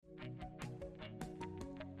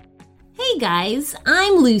Hey guys,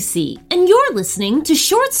 I'm Lucy, and you're listening to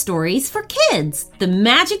Short Stories for Kids, the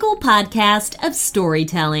magical podcast of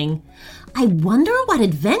storytelling. I wonder what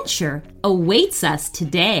adventure awaits us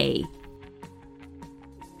today.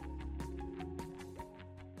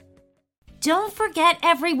 Don't forget,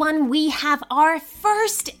 everyone, we have our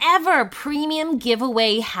first ever premium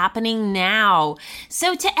giveaway happening now.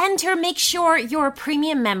 So to enter, make sure you're a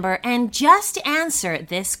premium member and just answer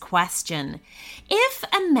this question. If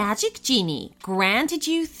a magic genie granted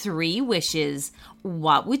you 3 wishes,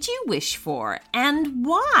 what would you wish for and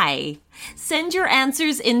why? Send your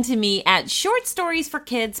answers in to me at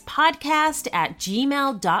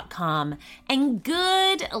shortstoriesforkidspodcast@gmail.com, and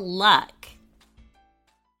good luck.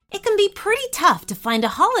 It can be pretty tough to find a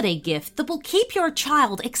holiday gift that will keep your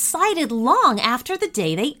child excited long after the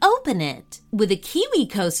day they open it. With a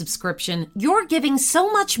KiwiCo subscription, you're giving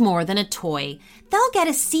so much more than a toy. They'll get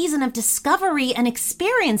a season of discovery and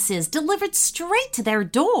experiences delivered straight to their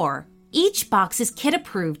door. Each box is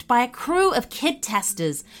kid-approved by a crew of kid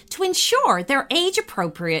testers to ensure they're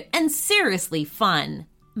age-appropriate and seriously fun.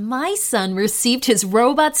 My son received his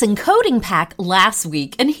robots and coding pack last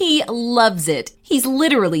week, and he loves it. He's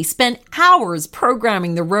literally spent hours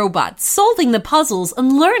programming the robots, solving the puzzles,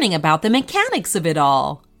 and learning about the mechanics of it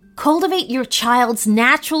all. Cultivate your child's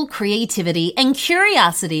natural creativity and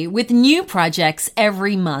curiosity with new projects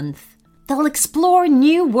every month. They'll explore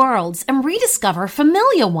new worlds and rediscover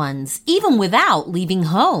familiar ones, even without leaving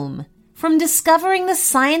home. From discovering the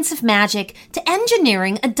science of magic to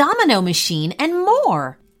engineering a domino machine and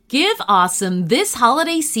more. Give awesome this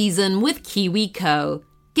holiday season with KiwiCo.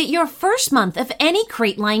 Get your first month of any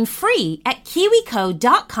crate line free at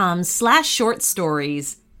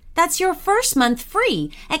kiwico.com/shortstories. That's your first month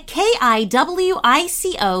free at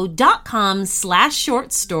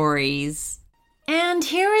kiwico.com/shortstories. And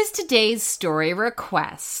here is today's story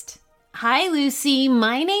request. Hi, Lucy.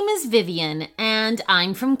 My name is Vivienne, and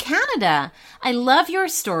I'm from Canada. I love your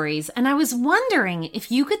stories, and I was wondering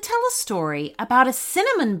if you could tell a story about a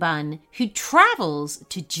cinnamon bun who travels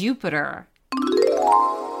to Jupiter.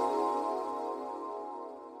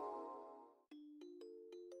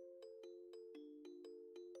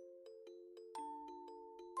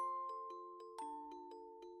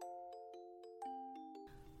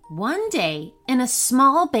 One day, in a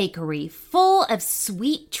small bakery full of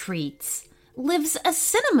sweet treats, lives a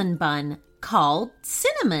cinnamon bun called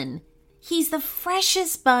Cinnamon. He's the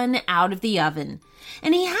freshest bun out of the oven,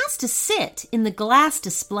 and he has to sit in the glass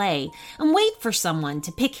display and wait for someone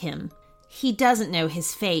to pick him. He doesn't know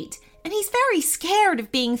his fate, and he's very scared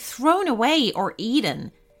of being thrown away or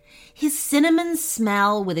eaten. His cinnamon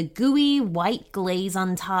smell with a gooey white glaze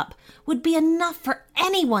on top would be enough for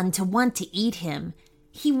anyone to want to eat him.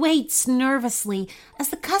 He waits nervously as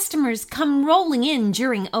the customers come rolling in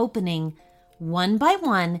during opening. One by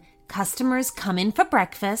one, customers come in for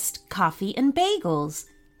breakfast, coffee, and bagels.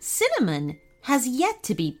 Cinnamon has yet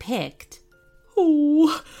to be picked.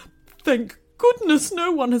 Oh, thank goodness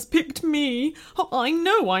no one has picked me. I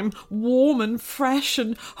know I'm warm and fresh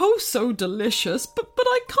and oh so delicious, but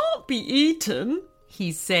I can't be eaten,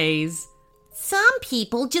 he says. Some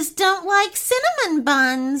people just don't like cinnamon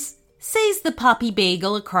buns, says the poppy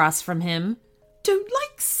bagel across from him. Don't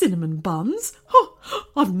like cinnamon buns? Oh,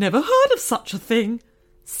 I've never heard of such a thing.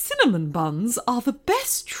 Cinnamon buns are the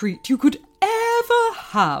best treat you could ever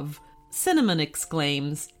have, Cinnamon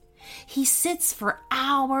exclaims. He sits for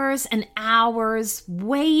hours and hours,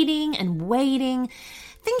 waiting and waiting,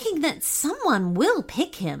 thinking that someone will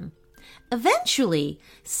pick him. Eventually,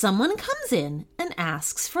 someone comes in and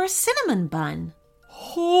asks for a cinnamon bun.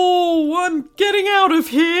 Oh, I'm getting out of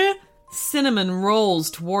here. Cinnamon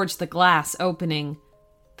rolls towards the glass opening.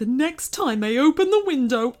 The next time they open the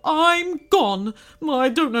window, I'm gone. I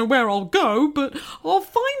don't know where I'll go, but I'll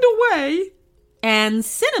find a way. And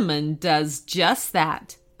Cinnamon does just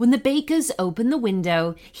that. When the bakers open the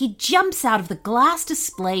window, he jumps out of the glass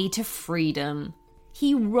display to freedom.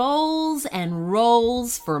 He rolls and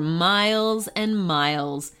rolls for miles and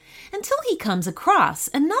miles until he comes across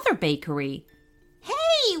another bakery.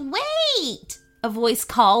 Hey, wait! A voice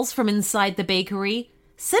calls from inside the bakery.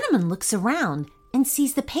 Cinnamon looks around and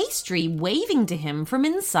sees the pastry waving to him from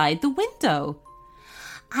inside the window.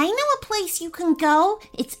 I know a place you can go.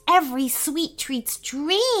 It's every sweet treat's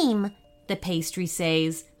dream, the pastry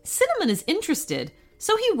says. Cinnamon is interested,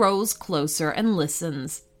 so he rolls closer and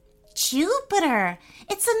listens. Jupiter!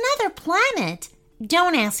 It's another planet.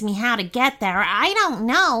 Don't ask me how to get there. I don't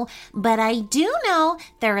know, but I do know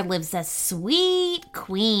there lives a sweet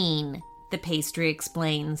queen, the pastry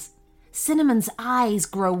explains. Cinnamon's eyes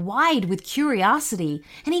grow wide with curiosity,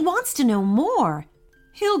 and he wants to know more.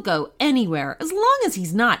 He'll go anywhere as long as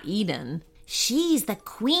he's not eaten. She's the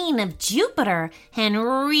queen of Jupiter and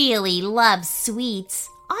really loves sweets.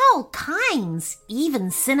 All kinds,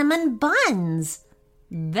 even cinnamon buns.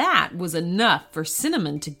 That was enough for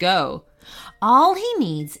Cinnamon to go. All he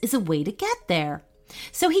needs is a way to get there.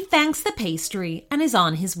 So he thanks the pastry and is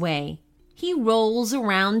on his way. He rolls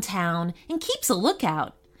around town and keeps a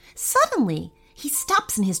lookout. Suddenly, he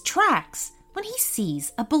stops in his tracks when he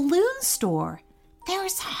sees a balloon store.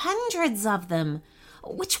 There's hundreds of them.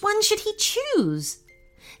 Which one should he choose?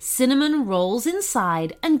 Cinnamon rolls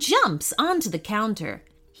inside and jumps onto the counter.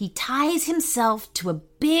 He ties himself to a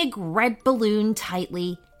big red balloon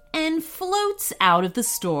tightly and floats out of the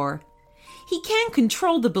store. He can't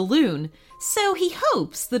control the balloon, so he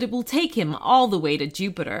hopes that it will take him all the way to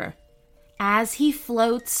Jupiter. As he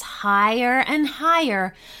floats higher and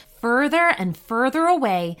higher, further and further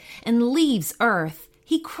away, and leaves Earth,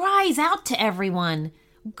 he cries out to everyone,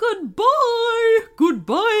 "Goodbye!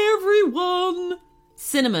 Goodbye, everyone!"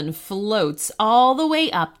 Cinnamon floats all the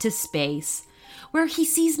way up to space, where he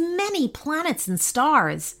sees many planets and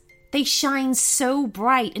stars. They shine so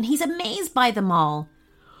bright, and he's amazed by them all.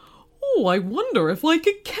 "Oh, I wonder if I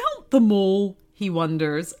could count them all," he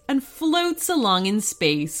wonders, and floats along in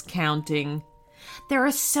space, counting. There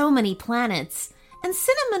are so many planets, and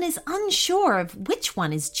Cinnamon is unsure of which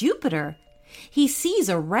one is Jupiter. He sees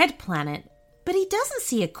a red planet, but he doesn't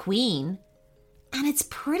see a queen. And it's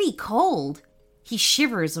pretty cold. He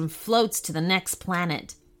shivers and floats to the next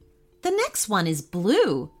planet. The next one is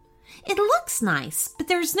blue. It looks nice, but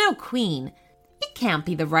there's no queen. It can't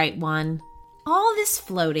be the right one. All this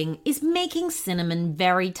floating is making Cinnamon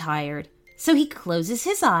very tired, so he closes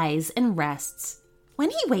his eyes and rests. When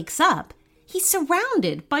he wakes up, he's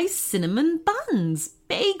surrounded by cinnamon buns,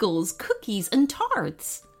 bagels, cookies, and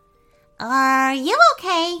tarts. "Are you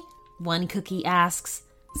okay?" one cookie asks.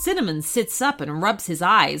 Cinnamon sits up and rubs his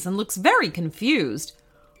eyes and looks very confused.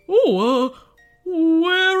 "Oh,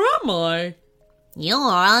 where am I?" "You're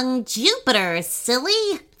on Jupiter,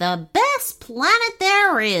 silly. The best planet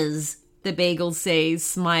there is," the bagel says,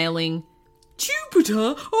 smiling.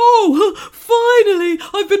 "Jupiter? Oh, finally!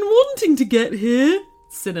 I've been wanting to get here,"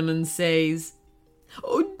 Cinnamon says.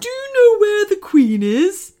 "Oh, do you know where the queen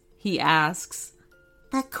is?" he asks.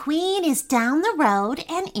 "The queen is down the road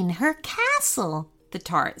and in her castle," the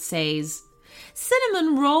tart says.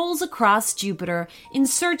 Cinnamon rolls across Jupiter in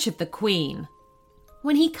search of the queen.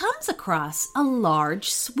 When he comes across a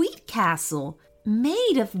large sweet castle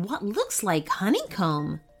made of what looks like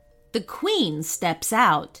honeycomb, the queen steps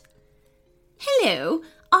out. "Hello,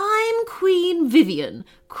 I'm Queen Vivienne,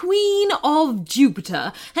 Queen of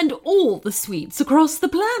Jupiter and all the sweets across the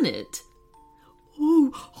planet."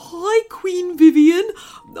 "Oh, hi, Queen Vivienne.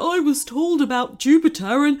 I was told about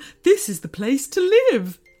Jupiter and this is the place to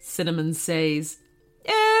live," Cinnamon says.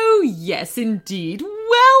 "Oh, yes, indeed.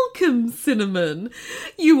 Welcome, Cinnamon.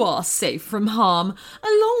 You are safe from harm,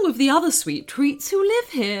 along with the other sweet treats who live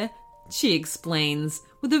here," she explains,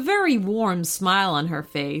 with a very warm smile on her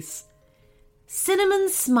face. Cinnamon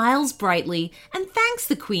smiles brightly and thanks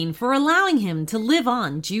the queen for allowing him to live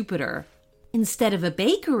on Jupiter. Instead of a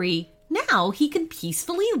bakery, now he can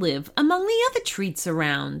peacefully live among the other treats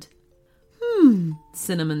around.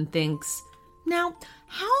 Cinnamon thinks. Now,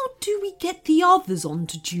 how do we get the others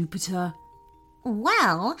onto Jupiter?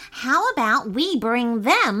 "Well, how about we bring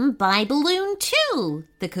them by balloon too?"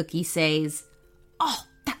 the cookie says. "Oh,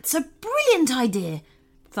 that's a brilliant idea,"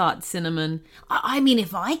 thought Cinnamon. I mean,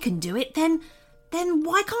 if I can do it, then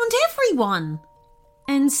why can't everyone?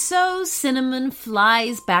 And so Cinnamon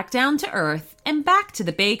flies back down to Earth and back to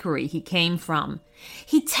the bakery he came from.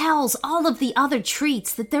 He tells all of the other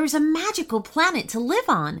treats that there's a magical planet to live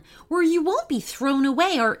on where you won't be thrown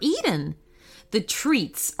away or eaten. The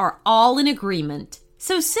treats are all in agreement,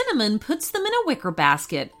 so Cinnamon puts them in a wicker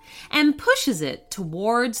basket and pushes it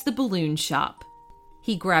towards the balloon shop.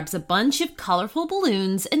 He grabs a bunch of colorful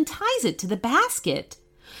balloons and ties it to the basket.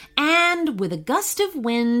 And with a gust of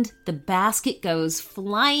wind, the basket goes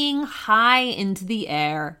flying high into the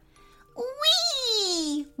air.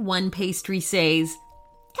 "Whee!" one pastry says.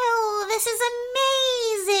 "Oh, this is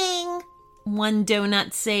amazing!" one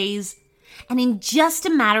donut says. And in just a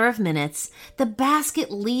matter of minutes, the basket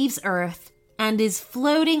leaves Earth and is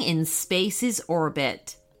floating in space's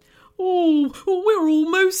orbit. "Oh, we're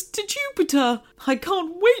almost to Jupiter. I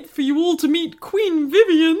can't wait for you all to meet Queen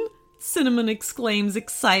Vivienne," Cinnamon exclaims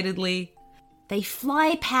excitedly. They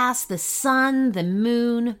fly past the sun, the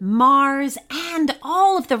moon, Mars, and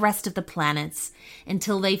all of the rest of the planets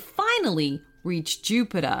until they finally reach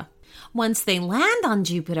Jupiter. Once they land on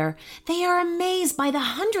Jupiter, they are amazed by the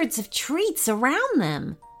hundreds of treats around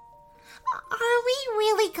them. Are we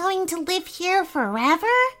really going to live here forever?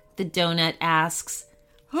 The donut asks.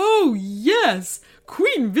 Oh, yes.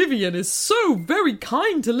 Queen Vivienne is so very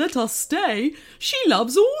kind to let us stay. She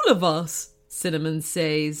loves all of us, Cinnamon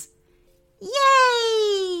says.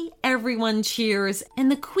 Yay! Everyone cheers,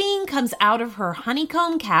 and the queen comes out of her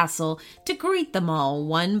honeycomb castle to greet them all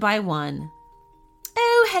one by one.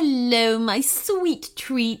 Oh, hello, my sweet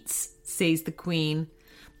treats, says the queen.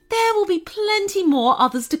 There will be plenty more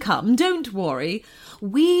others to come, don't worry.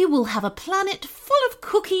 We will have a planet full of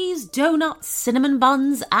cookies, donuts, cinnamon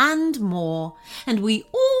buns, and more. And we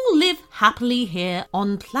all live happily here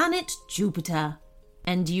on planet Jupiter.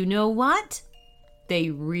 And you know what? They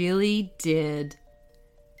really did.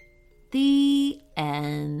 The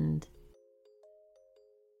end.